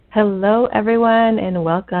Hello, everyone, and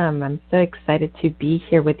welcome. I'm so excited to be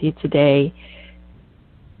here with you today.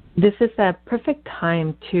 This is a perfect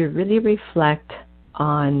time to really reflect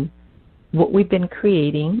on what we've been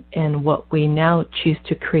creating and what we now choose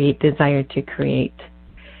to create, desire to create.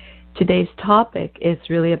 Today's topic is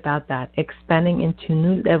really about that, expanding into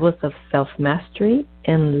new levels of self-mastery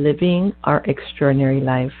and living our extraordinary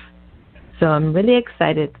life. So I'm really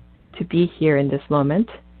excited to be here in this moment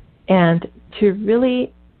and to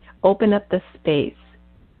really open up the space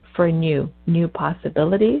for new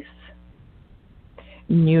possibilities,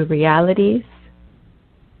 new realities,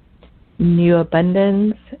 new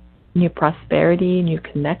abundance, new prosperity, new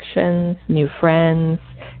connections, new friends,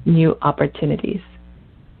 new opportunities.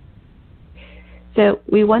 So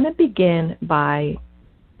we want to begin by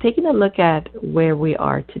taking a look at where we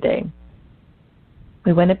are today.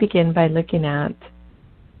 We want to begin by looking at,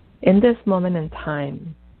 in this moment in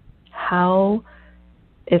time, how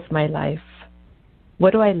is my life?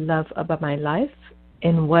 What do I love about my life?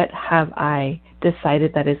 And what have I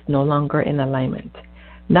decided that is no longer in alignment?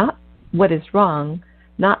 Not what is wrong,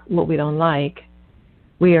 not what we don't like.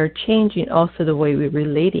 We are changing also the way we're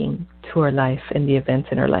relating to our life and the events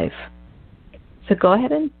in our life. So go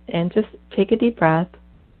ahead and just take a deep breath.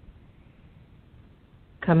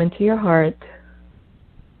 Come into your heart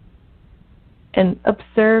and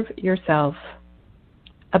observe yourself.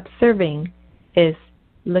 Observing is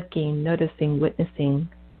looking, noticing, witnessing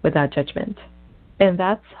without judgment. And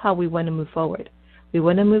that's how we want to move forward. We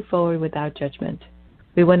want to move forward without judgment.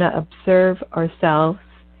 We want to observe ourselves,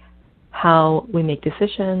 how we make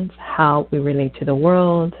decisions, how we relate to the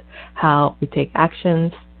world, how we take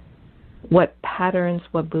actions, what patterns,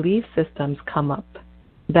 what belief systems come up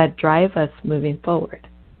that drive us moving forward.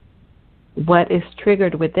 What is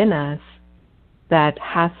triggered within us that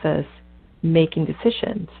has us making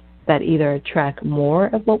decisions that either attract more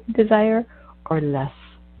of what we desire or less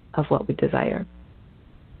of what we desire.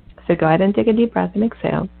 So go ahead and take a deep breath and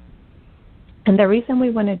exhale. And the reason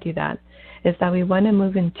we want to do that is that we want to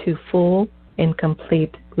move into full and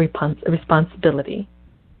complete responsibility.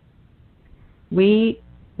 We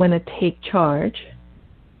want to take charge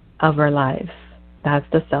of our lives. That's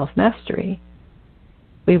the self-mastery.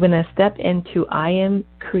 We want to step into I am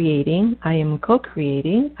creating, I am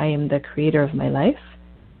co-creating, I am the creator of my life,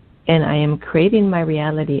 and I am creating my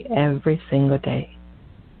reality every single day.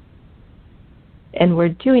 And we're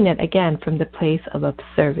doing it, again, from the place of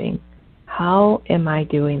observing. How am I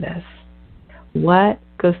doing this? What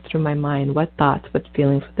goes through my mind? What thoughts, what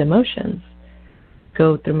feelings, what emotions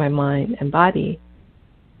go through my mind and body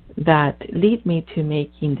that lead me to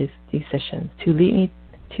making these decisions, to lead me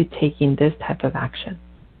to taking this type of action?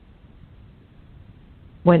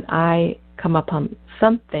 When I come upon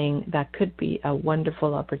something that could be a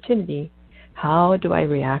wonderful opportunity, how do I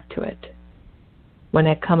react to it? When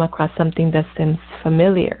I come across something that seems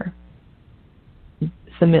familiar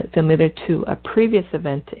to a previous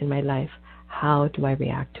event in my life, how do I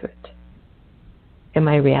react to it? Am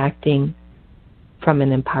I reacting from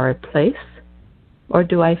an empowered place? Or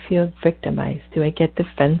do I feel victimized? Do I get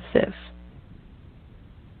defensive?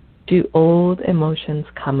 Do old emotions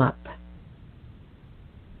come up?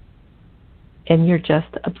 And you're just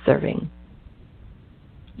observing.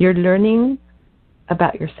 You're learning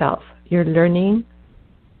about yourself. You're learning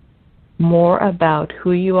more about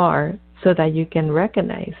who you are so that you can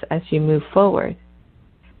recognize as you move forward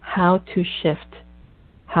how to shift,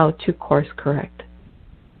 how to course correct,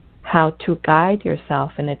 how to guide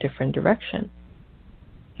yourself in a different direction.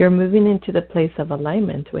 You're moving into the place of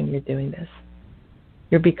alignment when you're doing this.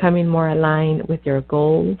 You're becoming more aligned with your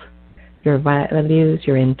goals, your values,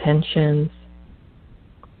 your intentions,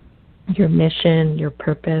 your mission, your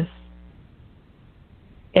purpose.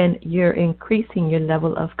 And you're increasing your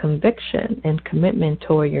level of conviction and commitment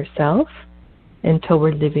toward yourself and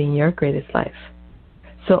toward living your greatest life.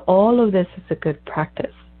 So all of this is a good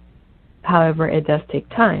practice. However, it does take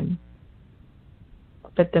time.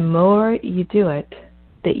 But the more you do it,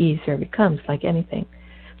 the easier it becomes, like anything.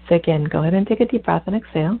 So again, go ahead and take a deep breath and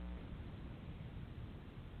exhale.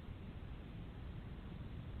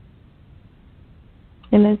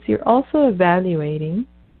 And as you're also evaluating,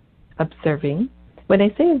 observing, when I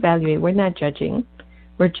say evaluate, we're not judging.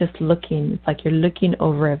 We're just looking. It's like you're looking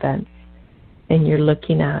over events and you're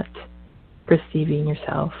looking at perceiving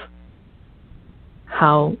yourself,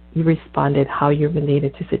 how you responded, how you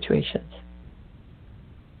related to situations.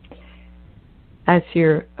 As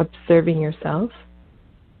you're observing yourself,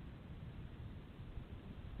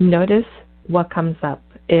 notice what comes up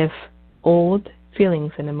if old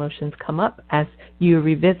feelings and emotions come up as you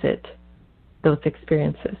revisit those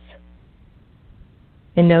experiences.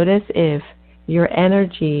 And notice if your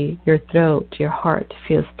energy, your throat, your heart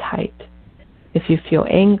feels tight. If you feel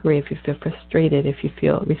angry, if you feel frustrated, if you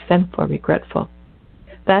feel resentful, regretful,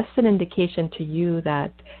 that's an indication to you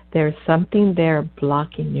that there's something there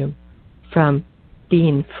blocking you from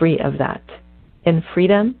being free of that. And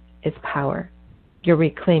freedom is power. You're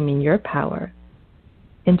reclaiming your power.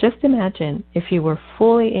 And just imagine if you were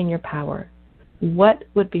fully in your power, what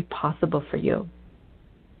would be possible for you?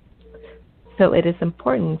 So it is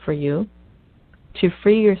important for you to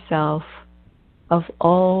free yourself of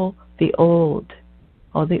all the old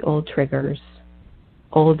triggers,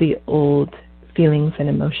 all the old feelings and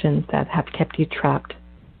emotions that have kept you trapped,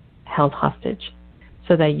 held hostage,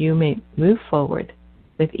 so that you may move forward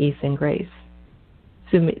with ease and grace.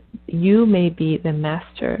 So you may be the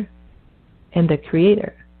master and the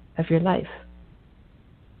creator of your life,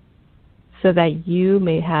 so that you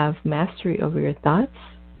may have mastery over your thoughts,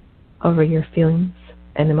 over your feelings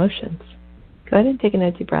and emotions. Go ahead and take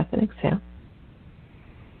a deep breath and exhale.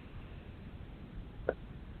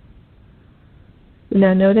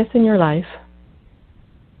 Now notice in your life,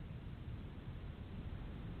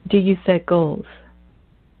 do you set goals?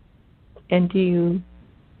 And do you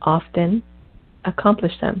often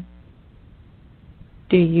accomplish them?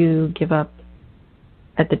 Do you give up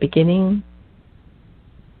at the beginning?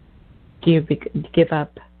 Do you give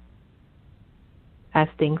up as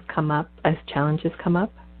things come up, as challenges come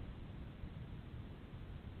up?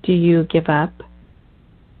 Do you give up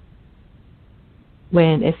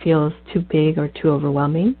when it feels too big or too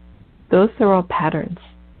overwhelming? Those are all patterns.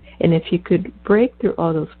 And if you could break through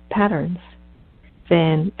all those patterns,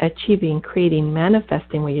 then achieving, creating,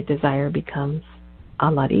 manifesting what you desire becomes a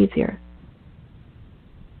lot easier.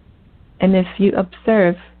 And if you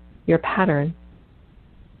observe your pattern,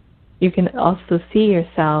 you can also see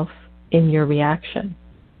yourself in your reaction.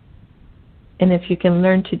 And if you can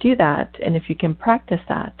learn to do that, and if you can practice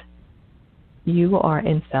that, you are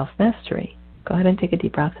in self-mastery. Go ahead and take a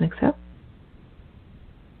deep breath and exhale.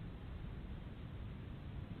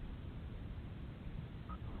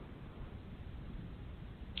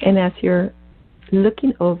 And as you're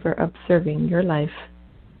looking over, observing your life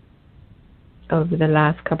over the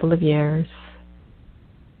last couple of years,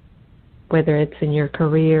 whether it's in your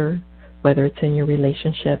career, whether it's in your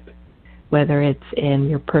relationship, whether it's in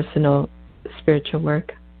your personal spiritual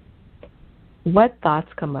work, what thoughts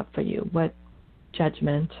come up for you? What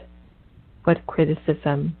judgment, what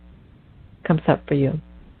criticism comes up for you?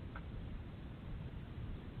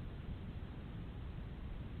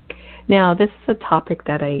 Now, this is a topic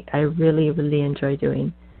that I really, really enjoy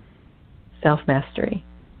doing, self-mastery.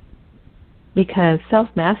 Because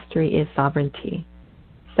self-mastery is sovereignty.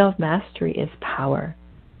 Self-mastery is power.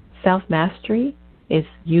 Self-mastery is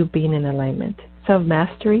you being in alignment.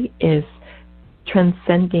 Self-mastery is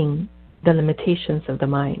transcending the limitations of the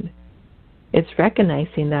mind. It's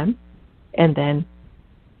recognizing them and then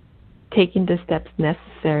taking the steps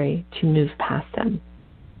necessary to move past them.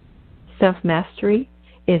 Self-mastery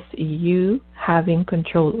is you having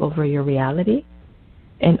control over your reality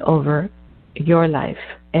and over your life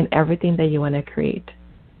and everything that you want to create,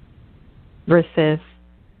 versus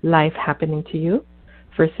life happening to you,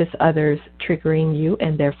 versus others triggering you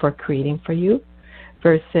and therefore creating for you,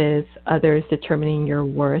 versus others determining your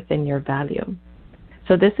worth and your value.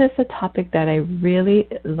 So this is a topic that I really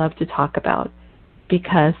love to talk about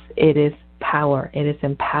because it is power, it is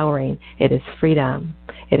empowering, it is freedom,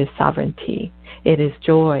 it is sovereignty, it is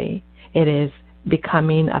joy, it is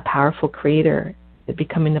becoming a powerful creator,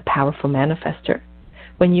 becoming a powerful manifester.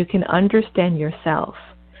 When you can understand yourself,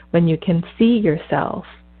 when you can see yourself,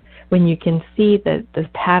 when you can see the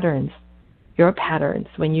patterns, your patterns,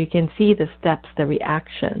 when you can see the steps, the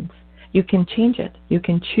reactions, you can change it. You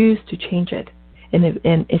can choose to change it.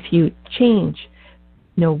 And if you change,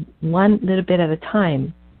 one little bit at a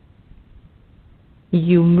time,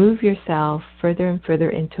 you move yourself further and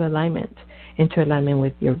further into alignment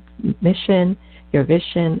with your mission, your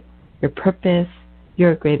vision, your purpose,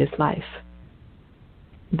 your greatest life.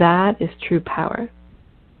 That is true power.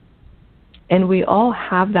 And we all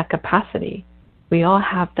have that capacity. We all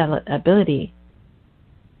have that ability.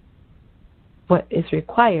 What is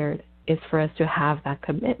required is for us to have that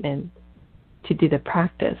commitment to do the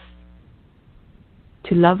practice,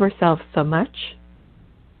 to love ourselves so much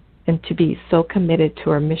and to be so committed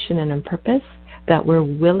to our mission and our purpose that we're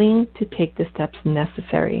willing to take the steps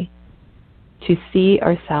necessary to see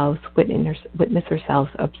ourselves, witness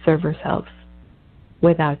ourselves, observe ourselves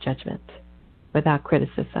without judgment, without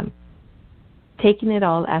criticism, taking it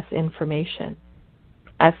all as information,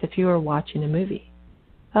 as if you were watching a movie.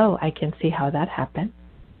 Oh, I can see how that happened.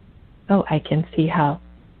 Oh, I can see how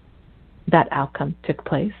that outcome took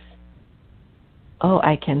place. Oh,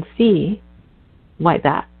 I can see why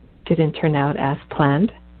that didn't turn out as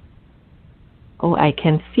planned. Oh, I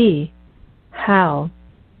can see how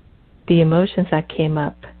the emotions that came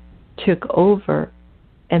up took over,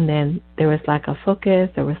 and then there was lack of focus,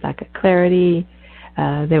 there was lack of clarity,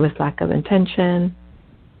 there was lack of intention,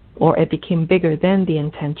 or it became bigger than the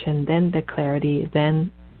intention, then the clarity,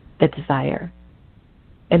 then the desire.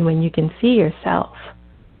 And when you can see yourself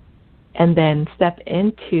and then step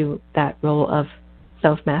into that role of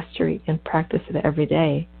self-mastery and practice it every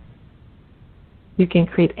day, you can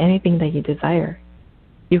create anything that you desire.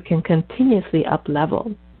 You can continuously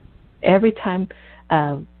up-level. Every time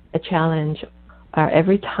a challenge, or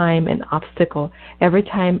every time an obstacle, every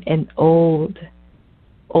time an old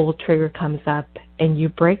trigger comes up and you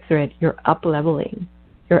break through it, you're up-leveling.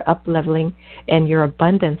 You're up-leveling and your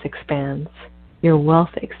abundance expands. Your wealth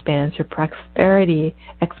expands. Your prosperity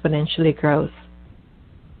exponentially grows.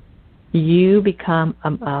 You become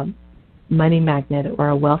a money magnet or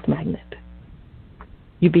a wealth magnet.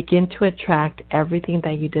 You begin to attract everything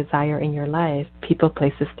that you desire in your life, people,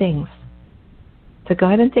 places, things. So go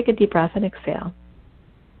ahead and take a deep breath and exhale.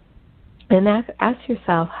 And ask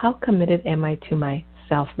yourself, how committed am I to my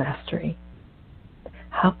self-mastery?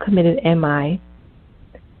 How committed am I,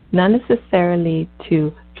 not necessarily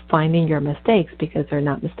to finding your mistakes, because they're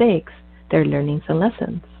not mistakes, they're learnings and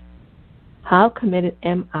lessons. How committed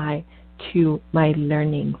am I to my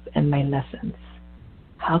learnings and my lessons?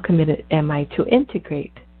 How committed am I to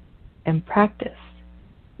integrate and practice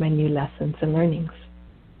my new lessons and learnings?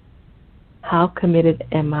 How committed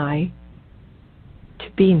am I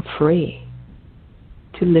to being free,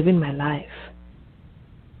 to living my life?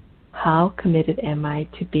 How committed am I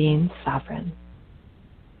to being sovereign?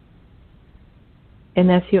 And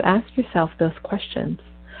as you ask yourself those questions,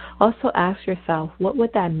 also ask yourself, what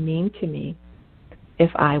would that mean to me if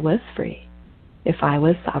I was free, if I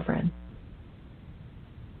was sovereign?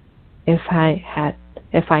 If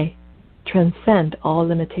I transcend all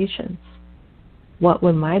limitations, what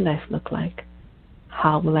would my life look like?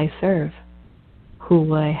 How will I serve? Who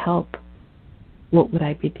will I help? What would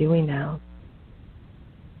I be doing now?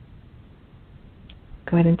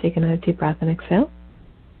 Go ahead and take another deep breath and exhale.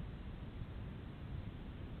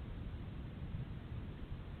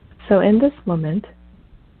 So in this moment,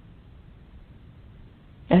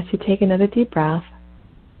 as you take another deep breath,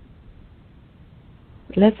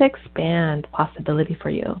 let's expand possibility for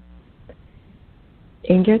you.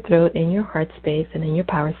 In your throat, in your heart space, and in your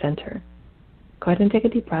power center. Go ahead and take a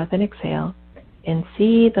deep breath and exhale and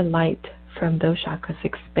see the light from those chakras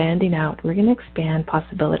expanding out. We're going to expand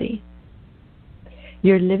possibility.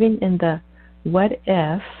 You're living in the what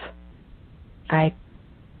if I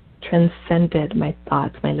transcended my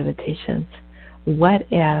thoughts, my limitations? What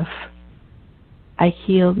if I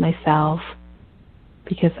healed myself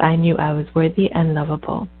because I knew I was worthy and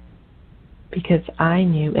lovable? Because I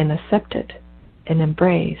knew and accepted and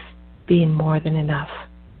embraced being more than enough.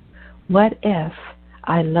 What if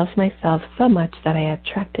I loved myself so much that I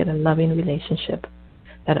attracted a loving relationship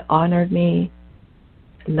that honored me,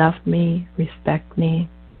 loved me, respected me,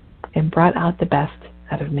 and brought out the best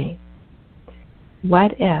out of me?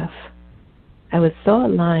 What if I was so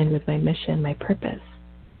aligned with my mission, my purpose,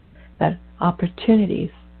 that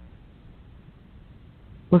opportunities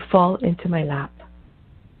would fall into my lap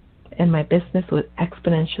and my business would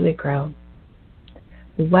exponentially grow?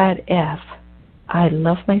 What if I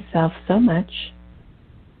loved myself so much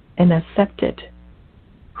and accepted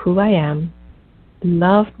who I am,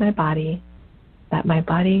 loved my body, that my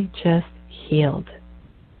body just healed?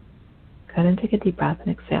 Go ahead and take a deep breath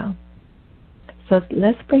and exhale. So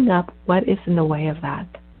let's bring up what is in the way of that.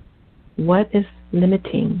 What is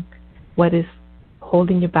limiting? What is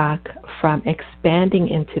holding you back from expanding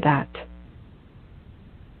into that?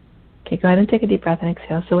 Okay, go ahead and take a deep breath and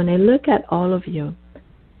exhale. So when I look at all of you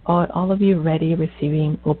ready,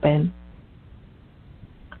 receiving, open,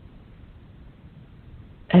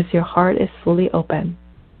 as your heart is fully open,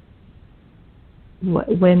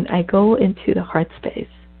 when I go into the heart space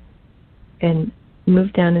and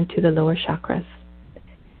move down into the lower chakras,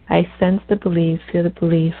 I sense the belief, feel the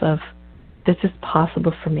belief of this is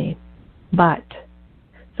possible for me. But,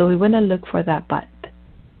 so we want to look for that but.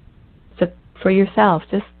 So for yourself,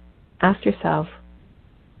 just ask yourself,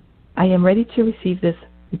 I am ready to receive this,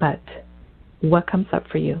 but what comes up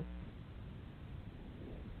for you?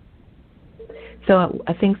 So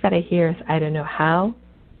things that I hear is, I don't know how.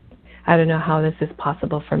 I don't know how this is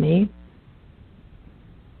possible for me.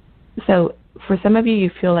 So for some of you,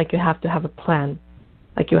 you feel like you have to have a plan.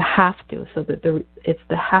 Like you have to. So it's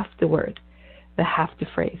the have to word, the have to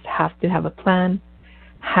phrase. Have to have a plan,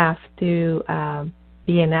 have to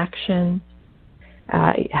be in action,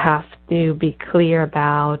 have to be clear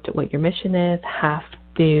about what your mission is, have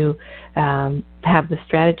to have the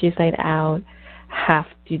strategies laid out, have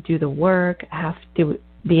to do the work, have to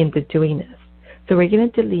be in the doingness. So we're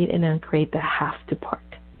going to delete and then create the have to part.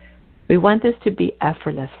 We want this to be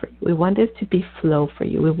effortless for you. We want this to be flow for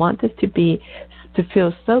you. We want this to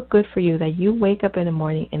feel so good for you that you wake up in the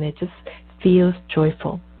morning and it just feels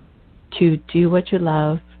joyful to do what you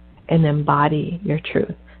love and embody your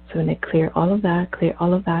truth. So when it clear all of that, clear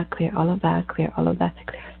all of that, clear all of that, clear all of that,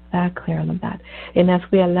 clear that, clear all of that. And as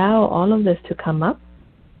we allow all of this to come up,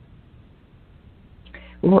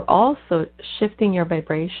 we're also shifting your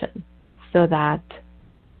vibration so that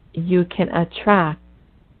you can attract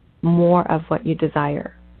more of what you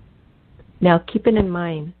desire. Now, keeping in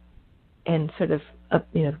mind and sort of,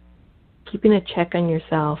 keeping a check on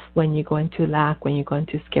yourself when you go into lack, when you go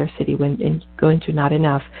into scarcity, when you go into not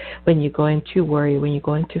enough, when you go into worry, when you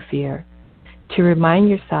go into fear. To remind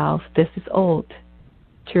yourself, this is old.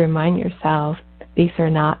 To remind yourself, these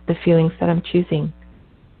are not the feelings that I'm choosing.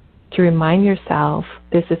 To remind yourself,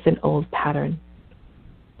 this is an old pattern.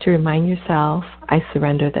 To remind yourself, I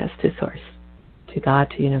surrender this to Source, to God,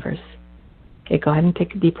 to universe. Okay, go ahead and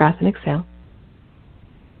take a deep breath and exhale.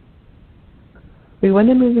 We want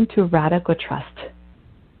to move into radical trust.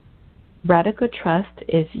 Radical trust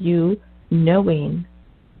is you knowing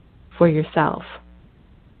for yourself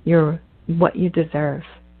what you deserve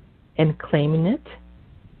and claiming it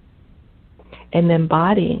and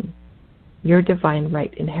embodying your divine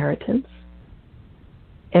right inheritance,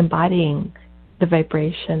 embodying the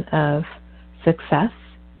vibration of success,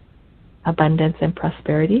 abundance, and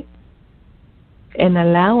prosperity, and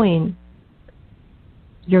allowing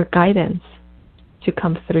your guidance to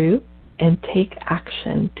come through and take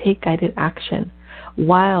action, take guided action,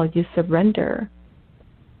 while you surrender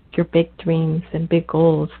your big dreams and big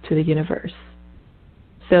goals to the universe.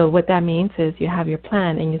 So what that means is you have your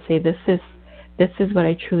plan and you say, this is what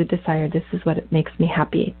I truly desire, this is what makes me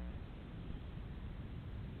happy.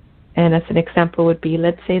 And as an example would be,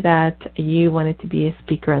 let's say that you wanted to be a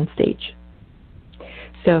speaker on stage.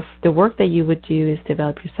 So if the work that you would do is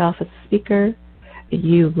develop yourself as a speaker,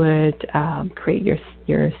 you would create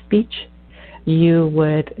your speech, you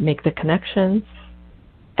would make the connections,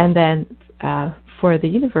 and then for the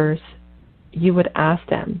universe, you would ask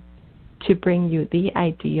them to bring you the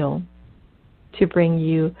ideal, to bring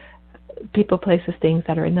you people, places, things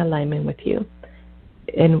that are in alignment with you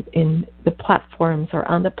in the platforms or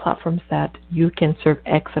on the platforms that you can serve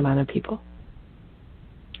X amount of people.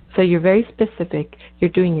 So you're very specific, you're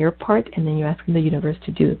doing your part, and then you're asking the universe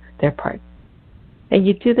to do their part. And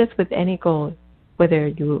you do this with any goal, whether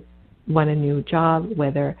you want a new job,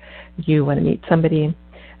 whether you want to meet somebody,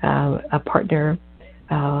 a partner,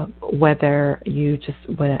 whether you just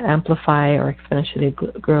want to amplify or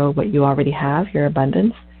exponentially grow what you already have, your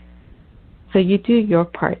abundance. So you do your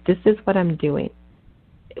part. This is what I'm doing.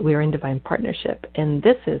 We're in divine partnership, and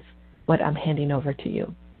this is what I'm handing over to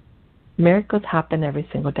you. Miracles happen every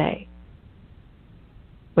single day.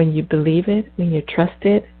 When you believe it, when you trust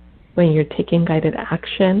it, when you're taking guided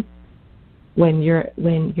action, when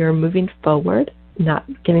you're moving forward, not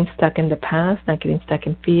getting stuck in the past, not getting stuck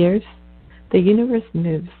in fears, the universe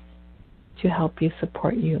moves to help you,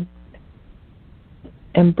 support you,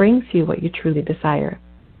 and brings you what you truly desire.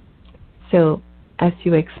 So as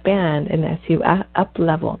you expand and as you up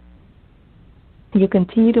level, you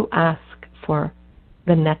continue to ask for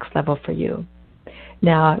the next level for you.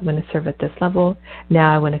 Now I want to serve at this level.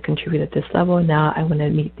 Now I want to contribute at this level. Now I want to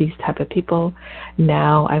meet these type of people.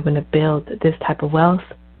 Now I want to build this type of wealth.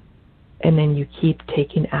 And then you keep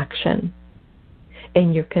taking action.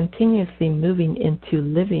 And you're continuously moving into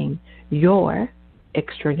living your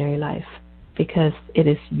extraordinary life, because it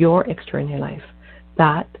is your extraordinary life,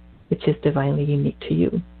 that which is divinely unique to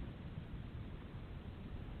you.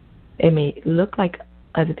 It may look like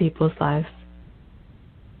other people's lives,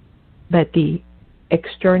 but the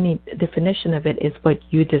extraordinary definition of it is what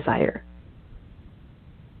you desire.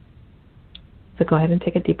 So go ahead and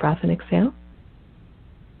take a deep breath and exhale.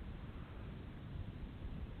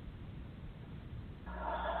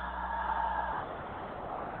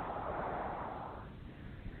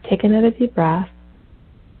 Take another deep breath,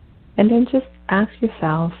 and then just ask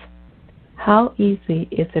yourself, how easy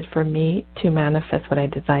is it for me to manifest what I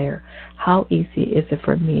desire? How easy is it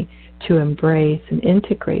for me to embrace and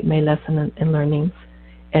integrate my lessons and learnings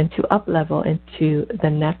and to up-level into the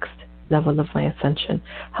next level of my ascension?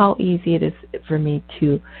 How easy it is for me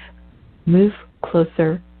to move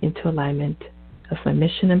closer into alignment of my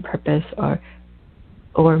mission and purpose, or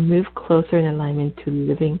move closer in alignment to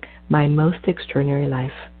living my most extraordinary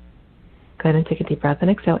life. Go ahead and take a deep breath and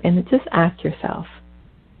exhale, and just ask yourself.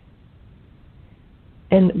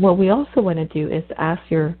 And what we also want to do is ask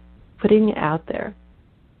you're putting it out there.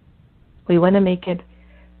 We want to make it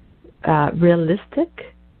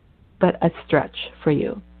realistic, but a stretch for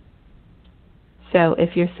you. So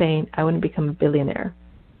if you're saying, I want to become a billionaire,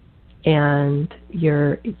 and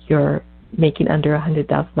you're making under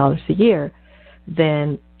 $100,000 a year,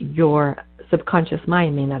 then your subconscious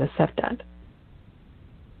mind may not accept that.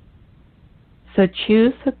 So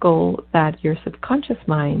choose a goal that your subconscious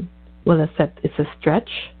mind will accept. It's a stretch.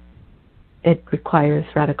 It requires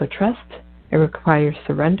radical trust. It requires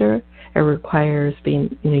surrender. It requires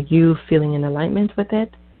being, you feeling in alignment with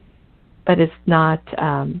it. But it's not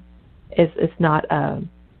a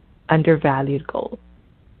undervalued goal.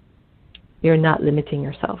 You're not limiting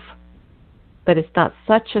yourself. But it's not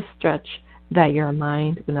such a stretch that your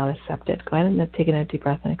mind will not accept it. Go ahead and take a deep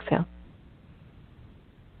breath and exhale.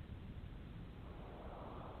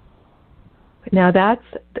 Now that's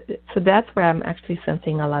where I'm actually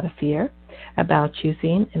sensing a lot of fear about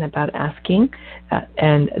choosing and about asking,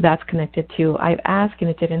 and that's connected to I've asked and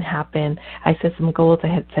it didn't happen. I set some goals, I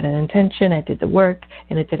had set an intention, I did the work,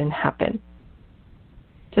 and it didn't happen.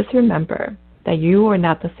 Just remember that you are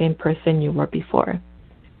not the same person you were before.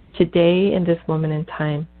 Today, in this moment in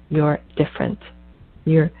time, you're different.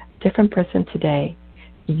 You're a different person today.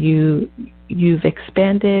 You've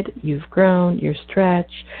expanded, you've grown, you're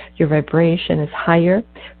stretched, your vibration is higher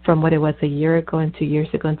from what it was a year ago and 2 years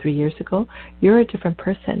ago and 3 years ago. You're a different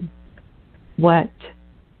person. What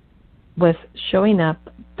was showing up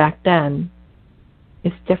back then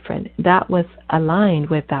is different. That was aligned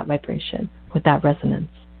with that vibration, with that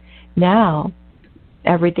resonance. Now,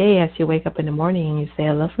 every day as you wake up in the morning and you say,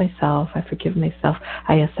 I love myself, I forgive myself,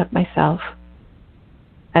 I accept myself.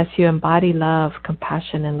 As you embody love,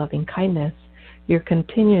 compassion, and loving kindness, you're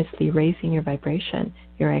continuously raising your vibration.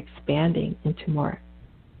 You're expanding into more.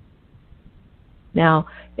 Now,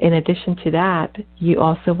 in addition to that, you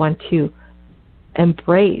also want to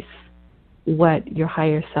embrace what your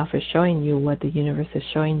higher self is showing you, what the universe is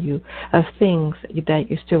showing you of things that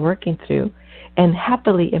you're still working through, and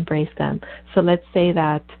happily embrace them. So let's say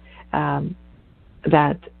that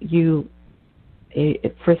you,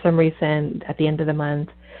 for some reason, at the end of the month,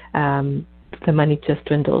 the money just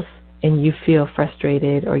dwindles, and you feel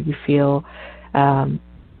frustrated, or you feel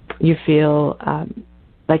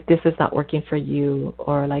like this is not working for you,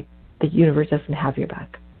 or like the universe doesn't have your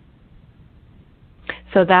back.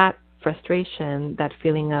 So that frustration, that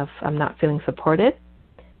feeling of I'm not feeling supported,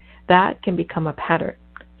 that can become a pattern.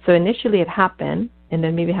 So initially it happened, and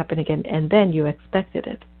then maybe it happened again, and then you expected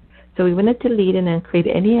it. So we wanted to delete and create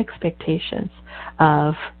any expectations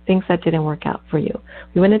of things that didn't work out for you.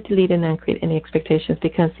 We wanted to delete and create any expectations,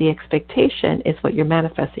 because the expectation is what you're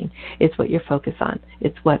manifesting. It's what you're focused on.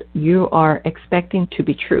 It's what you are expecting to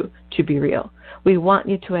be true, to be real. We want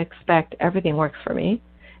you to expect everything works for me.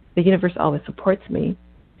 The universe always supports me.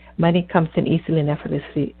 Money comes in easily and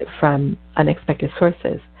effortlessly from unexpected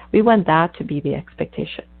sources. We want that to be the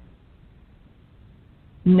expectation.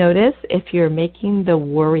 Notice if you're making the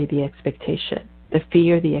worry the expectation, the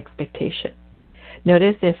fear the expectation.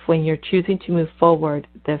 Notice if when you're choosing to move forward,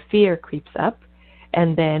 the fear creeps up,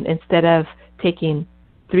 and then instead of taking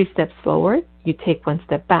 3 steps forward, you take 1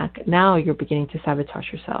 step back. Now you're beginning to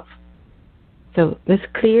sabotage yourself. So let's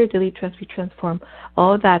clear, delete, transform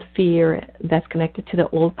all that fear that's connected to the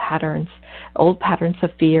old patterns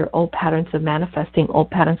of fear, old patterns of manifesting, old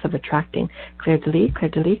patterns of attracting. Clear, delete, clear,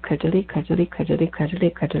 delete, clear, delete, clear, delete, clear, delete, clear,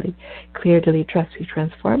 delete, clear, delete. Clear, delete,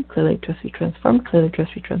 transform, clearly, transform, clearly,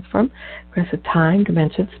 transform. Press of time,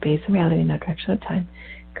 dimension, space, and reality, no direction of time.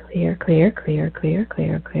 Clear, clear, clear, clear,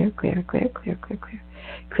 clear, clear, clear, clear, clear, clear, clear.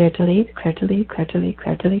 Clear, delete, clear, delete, clear, delete,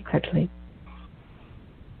 clear, delete, clear, delete.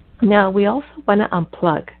 Now, we also want to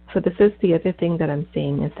unplug. So this is the other thing that I'm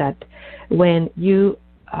seeing, is that when you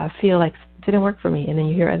feel like it didn't work for me, and then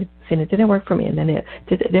you hear others saying it didn't work for me, and then it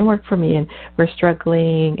didn't work for me, and we're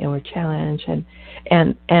struggling and we're challenged, and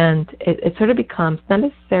it sort of becomes not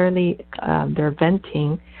necessarily they're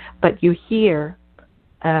venting, but you hear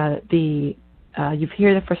the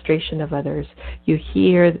frustration of others, you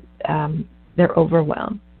hear their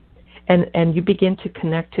overwhelm. And you begin to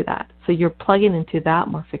connect to that. So you're plugging into that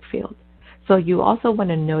morphic field. So you also want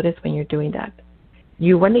to notice when you're doing that.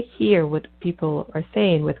 You want to hear what people are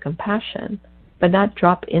saying with compassion, but not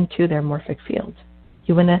drop into their morphic field.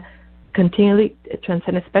 You want to continually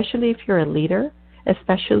transcend, especially if you're a leader,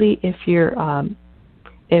 especially if you're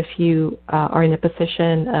if you are in a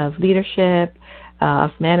position of leadership,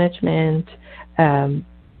 of management,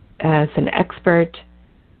 as an expert,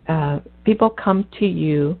 people come to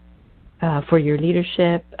you for your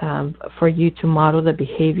leadership, for you to model the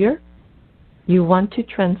behavior. You want to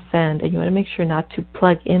transcend, and you want to make sure not to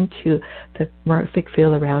plug into the morphic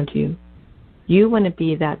field around you. You want to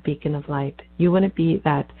be that beacon of light. You want to be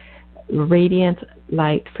that radiant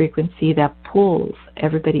light frequency that pulls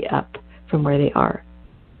everybody up from where they are,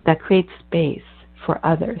 that creates space for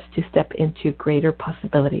others to step into greater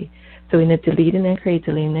possibility. So we need to delete and then create,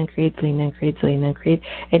 delete and then create, delete and then create, delete and then create.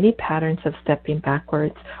 Any patterns of stepping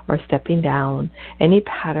backwards or stepping down, any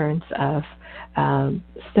patterns of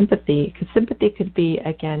sympathy, because sympathy could be,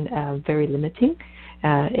 again, very limiting.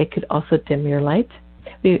 It could also dim your light.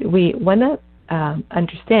 We want to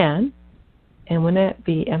understand and want to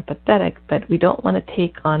be empathetic, but we don't want to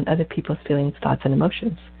take on other people's feelings, thoughts, and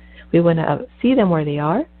emotions. We want to see them where they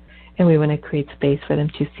are, and we want to create space for them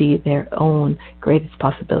to see their own greatest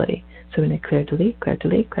possibility. So we're going to clear, delete, clear,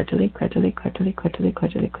 delete, clear, delete, clear, delete, clear, delete, clear, delete, clear,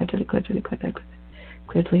 delete, clear, delete, clear, delete, clear, delete,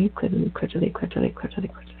 clear, delete, clear, delete, clear, delete, clear, delete, clear,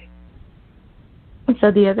 delete, clear, delete. And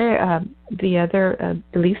so the other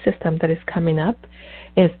belief system that is coming up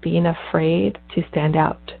is being afraid to stand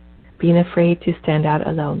out, being afraid to stand out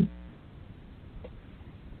alone.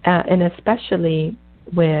 And especially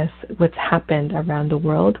with what's happened around the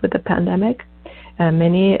world with the pandemic,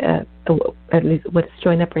 many, at least what's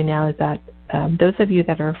showing up right now is that those of you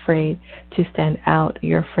that are afraid to stand out,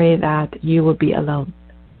 you're afraid that you will be alone.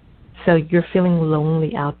 So you're feeling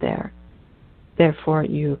lonely out there. Therefore,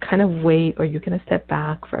 you kind of wait, or you kind of step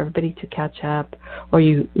back for everybody to catch up, or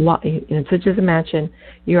you so just imagine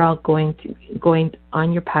you're all going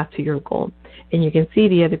on your path to your goal, and you can see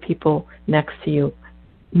the other people next to you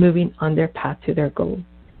moving on their path to their goal.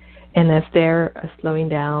 And as they're slowing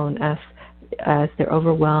down, as they're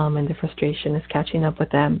overwhelmed and the frustration is catching up with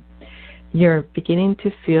them, you're beginning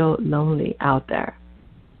to feel lonely out there.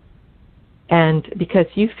 And because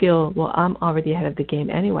you feel, well, I'm already ahead of the game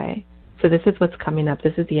anyway. So this is what's coming up.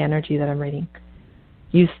 This is the energy that I'm reading.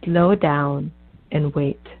 You slow down and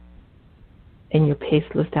wait, and your pace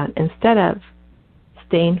slows down. Instead of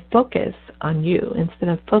staying focused on you, instead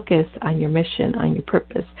of focused on your mission, on your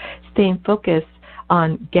purpose, staying focused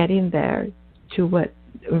on getting there to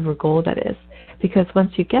whatever goal that is. Because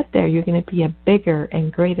once you get there, you're going to be a bigger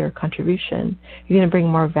and greater contribution. You're going to bring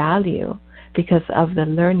more value because of the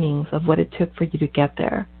learnings of what it took for you to get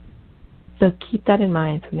there. So keep that in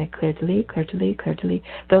mind. So clear, delete, clear, delete, clear, delete.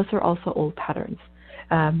 Those are also old patterns.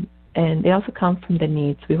 And they also come from the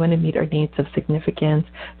needs. We want to meet our needs of significance,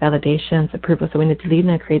 validations, approval. So we need to delete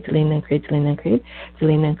and create, delete and create, delete and create,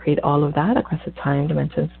 delete and create all of that across the time,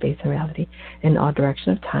 dimension, space, and reality in all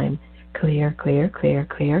direction of time. Clear, clear, clear,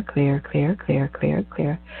 clear, clear, clear, clear, clear,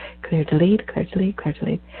 clear, clear, delete, clear, delete, clear,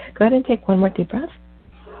 delete. Go ahead and take one more deep breath.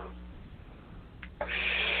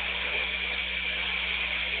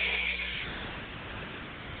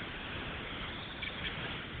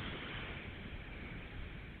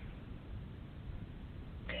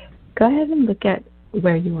 Go ahead and look at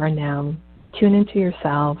where you are now. Tune into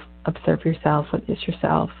yourself. Observe yourself. What is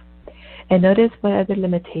yourself? And notice what other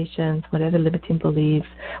limitations, what other limiting beliefs,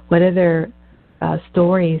 what other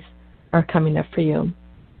stories are coming up for you.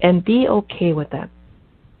 And be okay with them.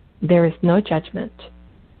 There is no judgment.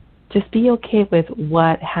 Just be okay with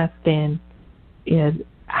what has been,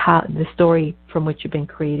 how the story from which you've been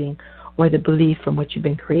creating, or the belief from which you've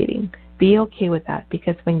been creating. Be okay with that,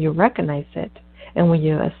 because when you recognize it and when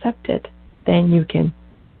you accept it, then you can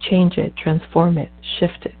change it, transform it,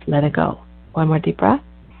 shift it, let it go. One more deep breath.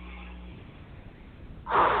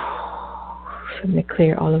 So I'm going to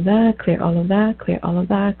clear all of that, clear all of that, clear all of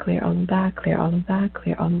that, clear all of that, clear all of that,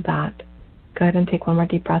 clear all of that. Go ahead and take one more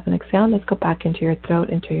deep breath and exhale. Let's go back into your throat,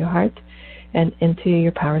 into your heart, and into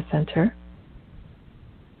your power center.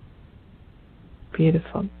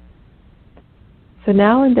 Beautiful. So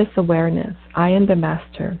now in this awareness, I am the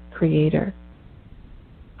master creator.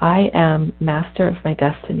 I am master of my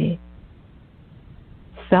destiny.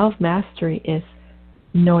 Self-mastery is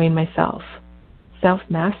knowing myself.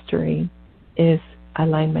 Self-mastery is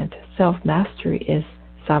alignment. Self-mastery is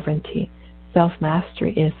sovereignty.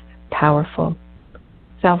 Self-mastery is powerful.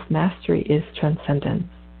 Self-mastery is transcendence.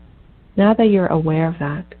 Now that you're aware of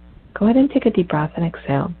that, go ahead and take a deep breath and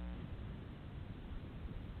exhale.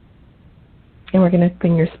 And we're going to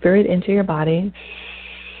bring your spirit into your body.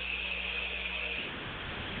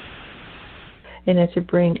 And as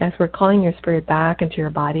we're calling your spirit back into your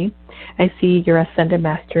body, I see your ascended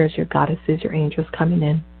masters, your goddesses, your angels coming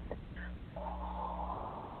in.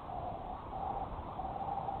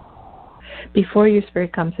 Before your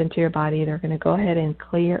spirit comes into your body, they're going to go ahead and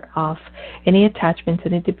clear off any attachments,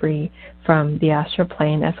 any debris from the astral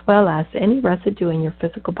plane, as well as any residue in your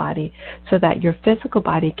physical body, so that your physical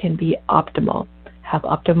body can be optimal, have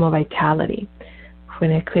optimal vitality. We're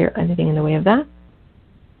going to clear anything in the way of that.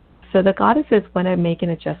 So the goddesses want to make an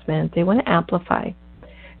adjustment. They want to amplify.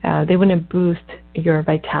 They want to boost your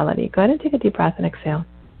vitality. Go ahead and take a deep breath and exhale.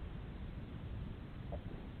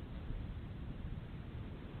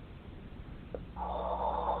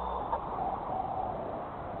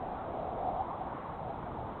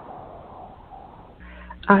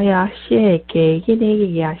 Aya sheke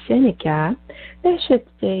yene ya shenika neshet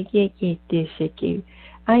ye dishiki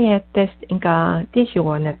aya test inga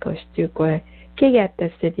dishuana kostukwe ke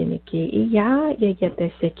test diniki ya ye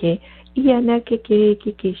testeke iya nakeke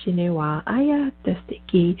kikishinewa aya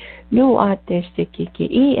testeki no a testeki ki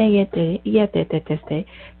ayete teste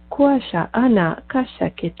kwasha ana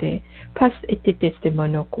kashakete pas ititeste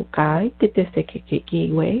monokukai titeste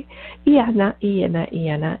kikiwe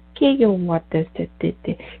iana keyo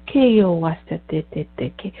watestete keyo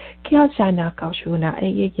wastatete kyo jana kaushuna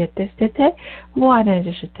ayetestete wana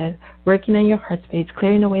jishite, working on your heart space,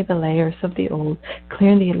 clearing away the layers of the old,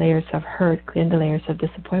 clearing the layers of hurt, clearing the layers of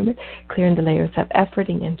disappointment, clearing the layers of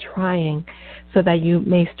efforting and trying, so that you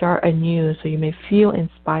may start anew, so you may feel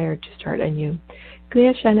inspired to start anew.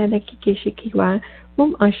 Shana Kikishikiwa,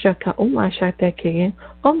 Ashaka Ashata Kigin,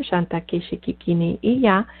 Shanta Kishikini,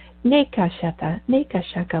 Iya, Neka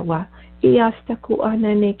Shaka wa, Iastaku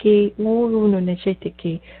Ananeki, Murunu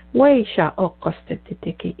Neshetiki, Waisha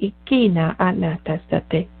Okostetiki, Ikina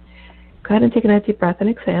Anatastate. Go ahead and take a deep breath and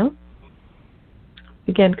exhale.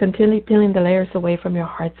 Again, continue peeling the layers away from your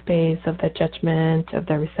heart space of the judgment, of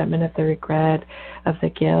the resentment, of the regret, of the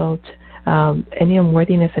guilt, any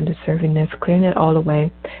unworthiness and deservingness, clearing it all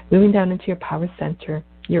away, moving down into your power center,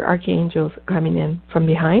 your archangels coming in from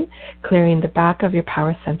behind, clearing the back of your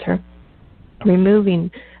power center,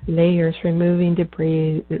 removing layers, removing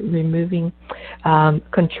debris, removing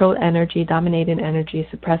controlled energy, dominating energy,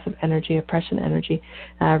 suppressive energy, oppression energy,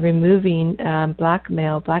 removing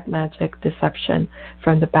blackmail, black magic, deception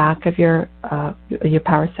from the back of your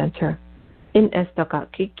power center. In estoka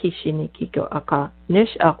kishini kiko aka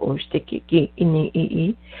nish akostiki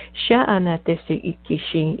ini sha anatesi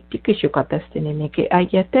ikishi tikishuka testine neke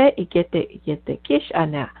ayete igete kish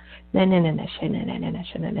ana nene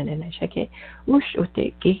shake ush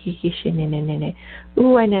ute kikishi nene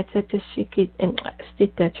uanata tshiki and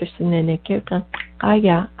stita chusine keka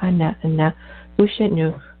aya ana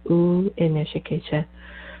ushenu u eneshikecha.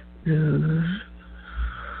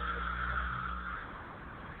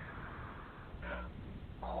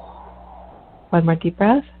 One more deep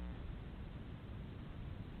breath.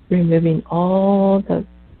 Removing all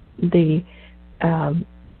the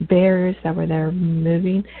barriers that were there,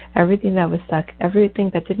 removing everything that was stuck, everything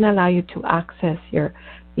that didn't allow you to access your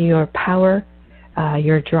power,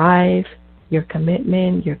 your drive, your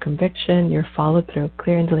commitment, your conviction, your follow through,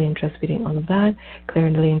 clearing, delaying, transmuting all of that,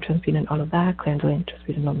 clearing, delaying, transmuting all of that, clearing, delaying,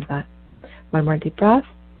 transmuting all of that. One more deep breath.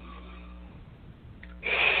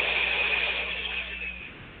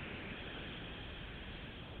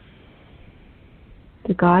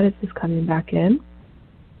 The goddess is coming back in,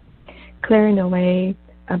 clearing away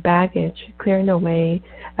a baggage, clearing away,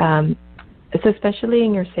 it's especially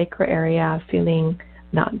in your sacral area, feeling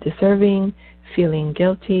not deserving, feeling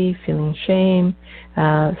guilty, feeling shame,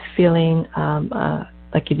 feeling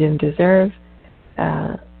like you didn't deserve,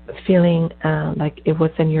 feeling like it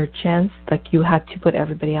wasn't your chance, like you had to put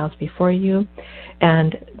everybody else before you.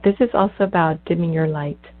 And this is also about dimming your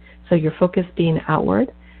light. So your focus being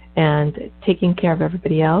outward and taking care of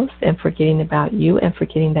everybody else and forgetting about you and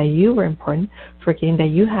forgetting that you were important, forgetting that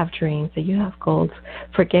you have dreams, that you have goals,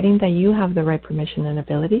 forgetting that you have the right permission and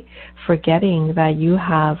ability, forgetting that you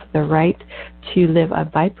have the right to live a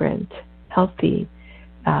vibrant, healthy,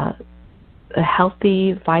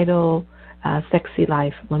 vital, sexy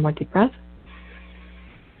life. One more deep breath.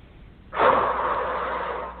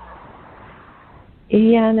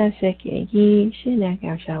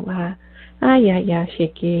 Ayaya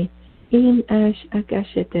shiki in ash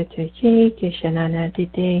agashete che kishanana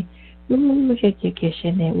dide umujeke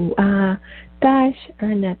kishene ua dash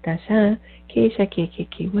anatasha kisha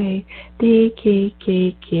kikiwe de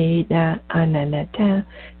ke da ananata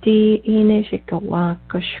di ineshikawa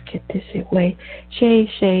kushkete sewe she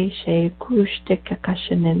kushte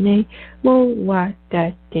kakashanene mo wa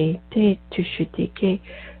da te tushutike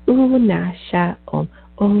unasha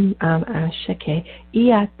om ashake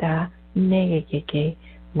iata negeke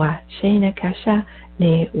wa shena kasha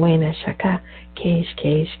ne wena shaka kesh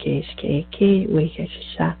ke we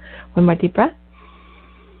sha. One more deep breath.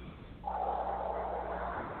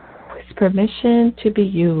 With permission to be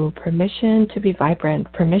you, permission to be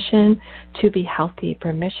vibrant, permission to be healthy,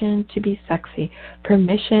 permission to be sexy,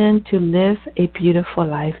 permission to live a beautiful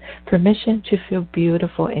life, permission to feel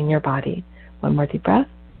beautiful in your body. One more deep breath.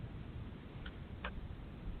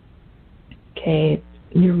 Okay,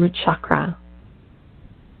 your root chakra.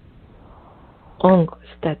 Ong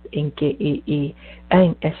stat inke e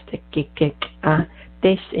ang este kike a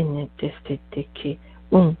des in this tiki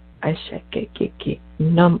asha kike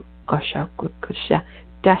num asha kukusha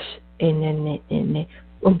dash in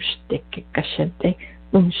steke kashante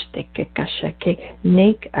steke kashake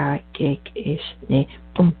nek a cake is ne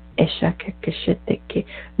esha kashate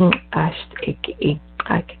ast eke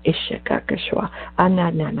ak ishaka kashwa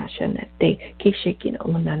anana shanate kishikin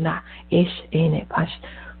unana is in a pash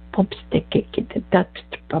pump stick it the duck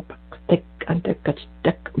pop stick under cut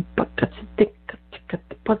stick bucket stick cut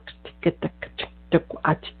the puck stick the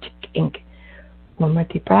ink. One more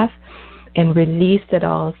deep breath and release it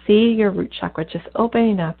all. See your root chakra just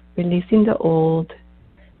opening up, releasing the old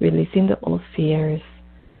fears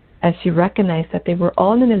as you recognize that they were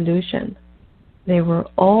all an illusion. They were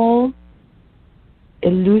all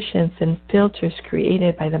illusions and filters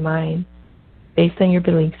created by the mind based on your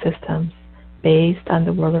belief systems, based on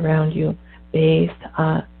the world around you, based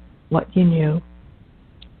on what you knew.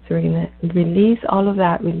 So we're going to release all of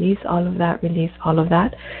that,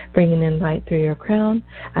 bringing in light through your crown,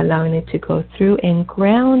 allowing it to go through and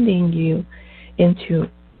grounding you into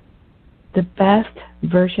the best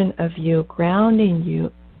version of you, grounding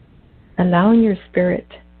you, allowing your spirit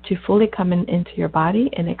to fully come into your body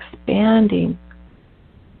and expanding,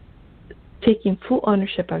 taking full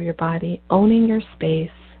ownership of your body, owning your space,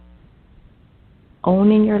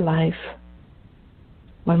 owning your life.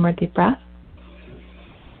 One more deep breath.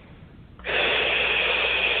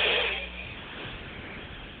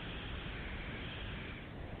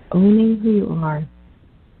 Owning who you are.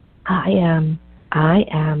 I am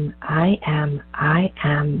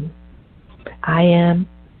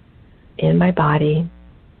in my body.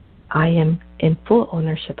 I am in full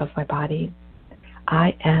ownership of my body.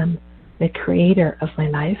 I am the creator of my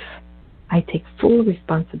life. I take full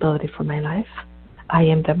responsibility for my life. I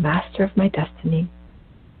am the master of my destiny.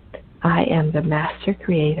 I am the master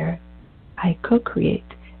creator. I co-create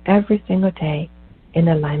every single day in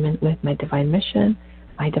alignment with my divine mission,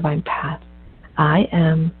 my divine path. I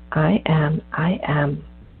am. I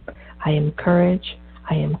am courage.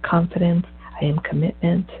 I am confidence. I am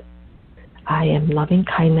commitment. I am loving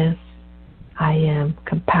kindness. I am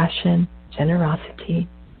compassion, generosity.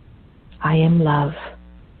 I am love.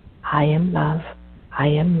 I am love. I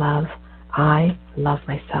am love. I love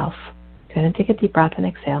myself. Go ahead and take a deep breath and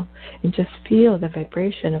exhale and just feel the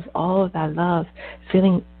vibration of all of that love,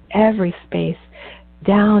 filling every space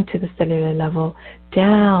down to the cellular level,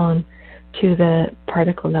 down to the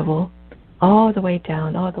particle level, all the way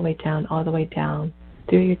down, all the way down, all the way down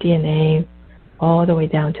through your DNA, all the way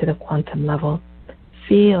down to the quantum level.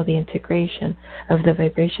 Feel the integration of the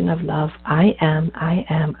vibration of love. I am.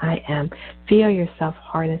 Feel yourself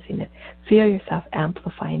harnessing it. Feel yourself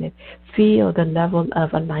amplifying it. Feel the level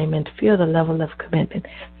of alignment. Feel the level of commitment.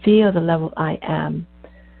 Feel the level I am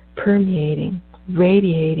permeating,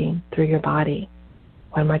 radiating through your body.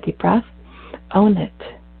 One more deep breath. Own it.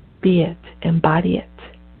 Be it. Embody it.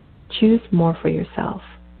 Choose more for yourself.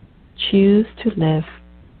 Choose to live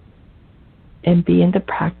and be in the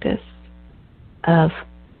practice of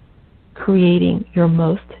creating your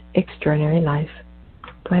most extraordinary life.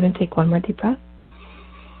 Go ahead and take one more deep breath.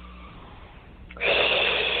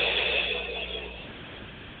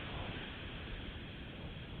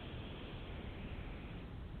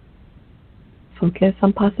 Focus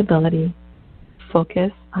on possibility.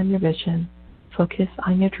 Focus on your vision. Focus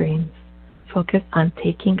on your dreams. Focus on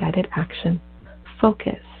taking guided action.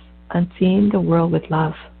 Focus on seeing the world with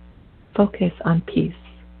love. Focus on peace.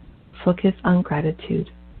 Focus on gratitude.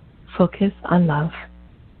 Focus on love.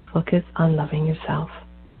 Focus on loving yourself.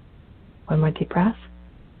 One more deep breath.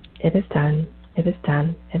 It is done. It is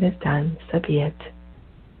done. It is done. So be it.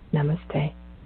 Namaste.